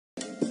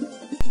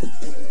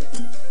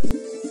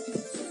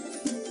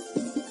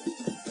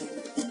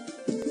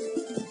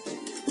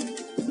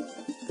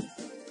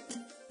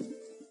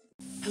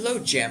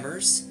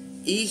Jammers,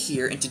 E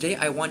here, and today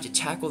I want to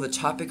tackle the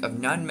topic of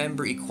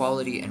non-member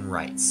equality and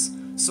rights.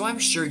 So I'm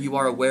sure you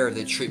are aware of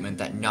the treatment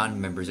that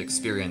non-members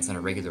experience on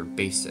a regular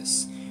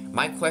basis.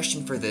 My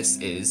question for this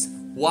is,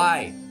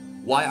 why?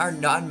 Why are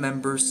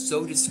non-members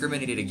so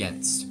discriminated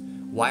against?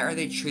 Why are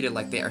they treated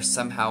like they are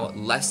somehow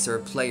lesser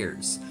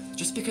players?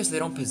 Just because they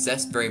don't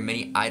possess very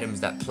many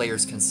items that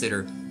players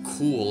consider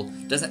cool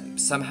doesn't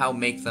somehow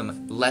make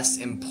them less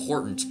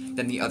important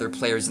than the other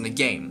players in the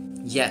game.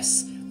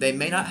 Yes, they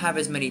may not have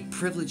as many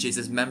privileges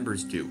as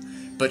members do,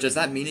 but does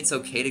that mean it's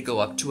okay to go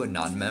up to a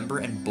non-member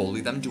and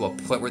bully them to a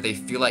point where they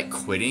feel like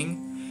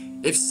quitting?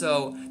 If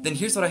so, then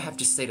here's what I have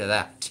to say to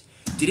that.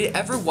 Did it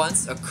ever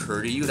once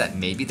occur to you that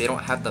maybe they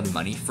don't have the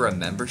money for a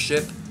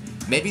membership?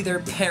 Maybe their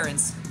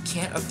parents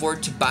can't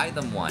afford to buy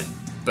them one.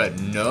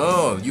 But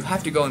no, you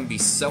have to go and be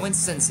so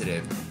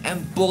insensitive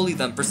and bully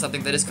them for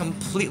something that is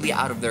completely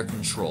out of their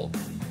control.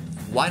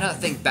 Why not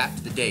think back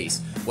to the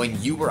days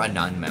when you were a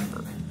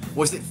non-member?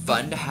 Was it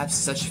fun to have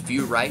such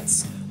few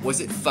rights? Was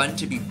it fun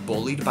to be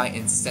bullied by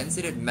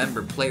insensitive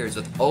member players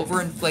with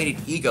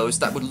overinflated egos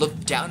that would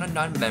look down on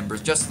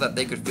non-members just so that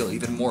they could feel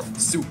even more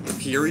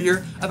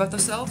superior about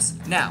themselves?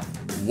 Now,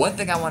 one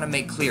thing I want to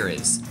make clear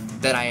is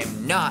that I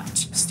am not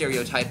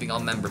stereotyping all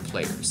member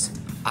players.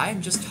 I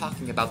am just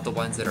talking about the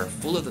ones that are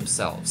full of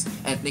themselves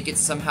and think it's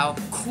somehow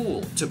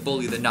cool to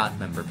bully the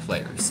non-member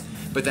players.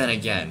 But then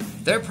again,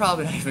 they're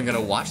probably not even going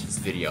to watch this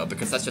video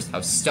because that's just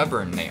how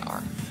stubborn they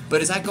are.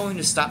 But is that going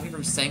to stop me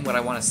from saying what I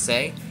want to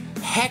say?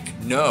 Heck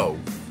no!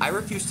 I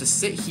refuse to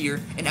sit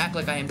here and act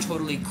like I am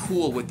totally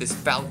cool with this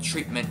foul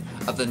treatment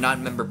of the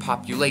non-member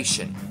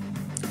population.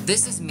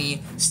 This is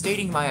me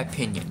stating my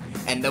opinion,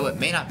 and though it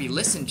may not be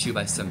listened to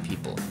by some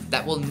people,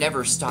 that will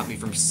never stop me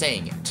from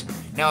saying it.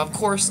 Now, of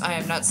course, I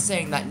am not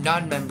saying that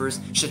non-members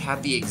should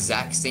have the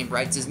exact same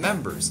rights as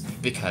members,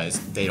 because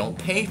they don't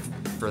pay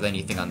for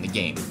anything on the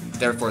game.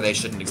 Therefore, they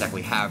shouldn't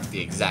exactly have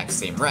the exact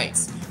same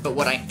rights. But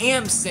what I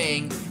am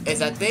saying is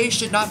that they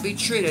should not be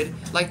treated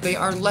like they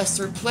are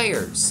lesser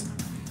players.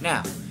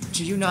 Now,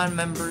 to you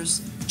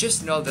non-members,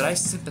 just know that I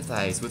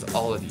sympathize with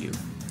all of you.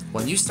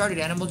 When you started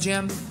Animal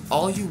Jam,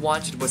 all you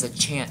wanted was a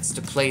chance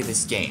to play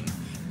this game.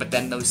 But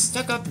then those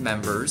stuck-up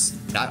members,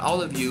 not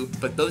all of you,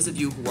 but those of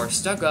you who are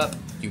stuck up,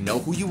 you know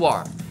who you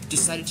are,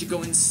 decided to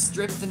go and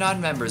strip the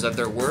non-members of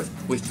their worth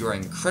with your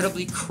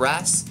incredibly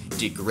crass,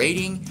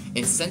 degrading,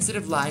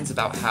 insensitive lines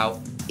about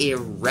how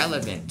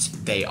irrelevant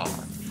they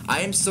are.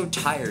 I am so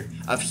tired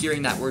of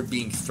hearing that word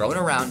being thrown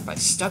around by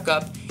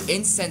stuck-up,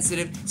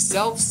 insensitive,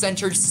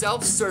 self-centered,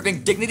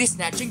 self-serving,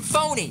 dignity-snatching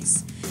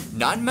phonies.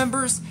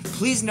 Non-members,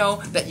 please know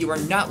that you are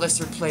not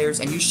lesser players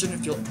and you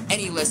shouldn't feel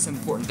any less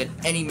important than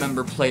any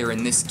member player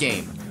in this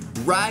game.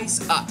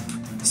 Rise up.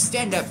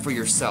 Stand up for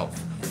yourself.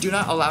 Do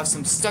not allow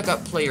some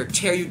stuck-up player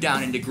tear you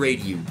down and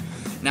degrade you.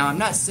 Now, I'm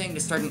not saying to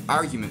start an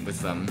argument with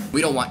them.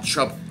 We don't want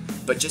trouble.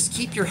 But just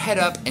keep your head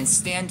up and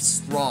stand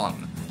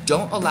strong.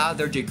 Don't allow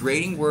their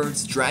degrading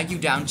words drag you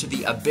down to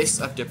the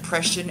abyss of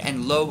depression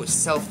and low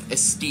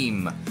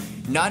self-esteem.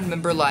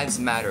 Non-member lives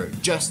matter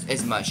just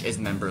as much as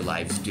member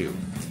lives do.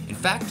 In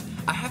fact,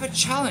 I have a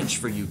challenge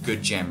for you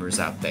good jammers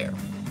out there.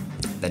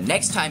 The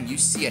next time you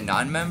see a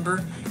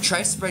non-member,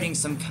 try spreading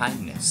some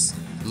kindness.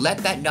 Let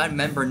that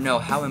non-member know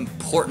how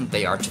important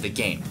they are to the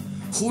game.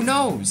 Who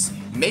knows?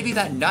 Maybe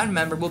that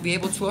non-member will be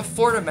able to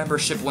afford a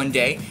membership one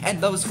day, and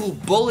those who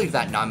bullied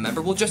that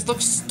non-member will just look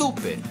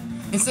stupid.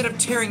 Instead of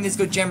tearing these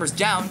good jammers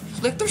down,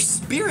 lift their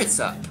spirits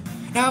up.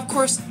 Now, of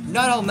course,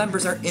 not all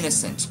members are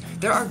innocent.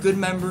 There are good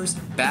members,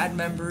 bad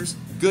members,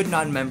 good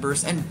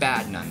non-members, and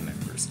bad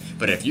non-members.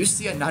 But if you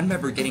see a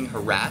non-member getting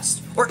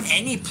harassed, or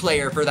any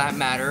player for that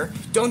matter,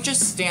 don't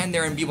just stand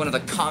there and be one of the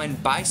common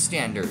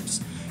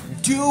bystanders.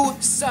 Do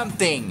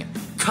something!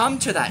 Come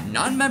to that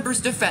non-member's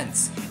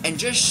defense and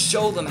just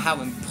show them how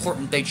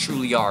important they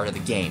truly are to the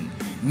game.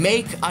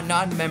 Make a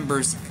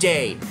non-member's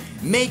day.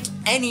 Make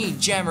any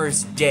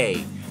jammer's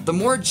day. The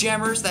more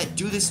jammers that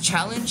do this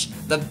challenge,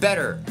 the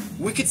better.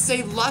 We could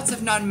save lots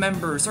of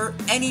non-members or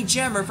any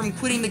jammer from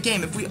quitting the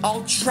game if we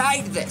all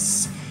tried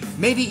this.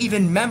 Maybe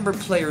even member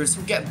players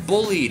who get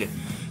bullied,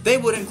 they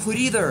wouldn't quit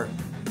either.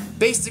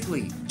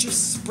 Basically,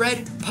 just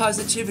spread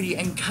positivity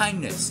and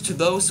kindness to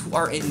those who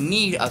are in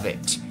need of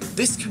it.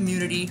 This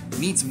community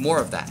needs more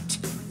of that.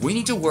 We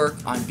need to work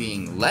on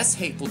being less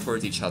hateful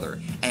towards each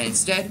other, and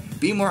instead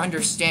be more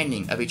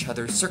understanding of each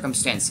other's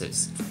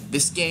circumstances.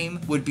 This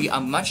game would be a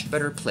much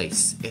better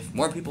place if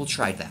more people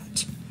tried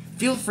that.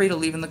 Feel free to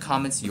leave in the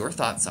comments your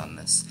thoughts on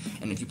this,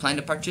 and if you plan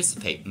to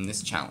participate in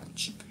this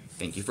challenge.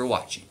 Thank you for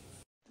watching.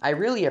 I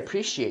really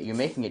appreciate you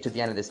making it to the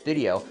end of this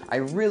video. I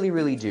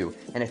really do.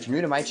 And if you're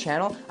new to my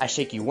channel, I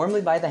shake you warmly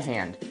by the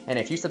hand. And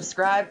if you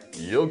subscribe,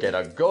 you'll get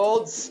a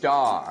gold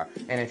star.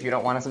 And if you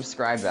don't want to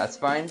subscribe, that's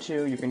fine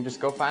too. You can just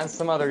go find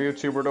some other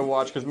YouTuber to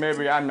watch, because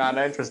maybe I'm not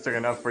interesting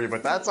enough for you,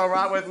 but that's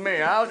alright with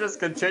me. I'll just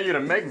continue to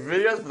make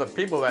videos for the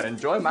people that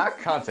enjoy my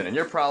content. And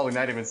you're probably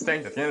not even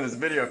staying at the end of this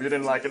video if you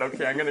didn't like it.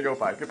 Okay, I'm gonna go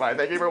bye. Goodbye.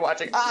 Thank you for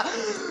watching.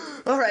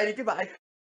 Alrighty, goodbye.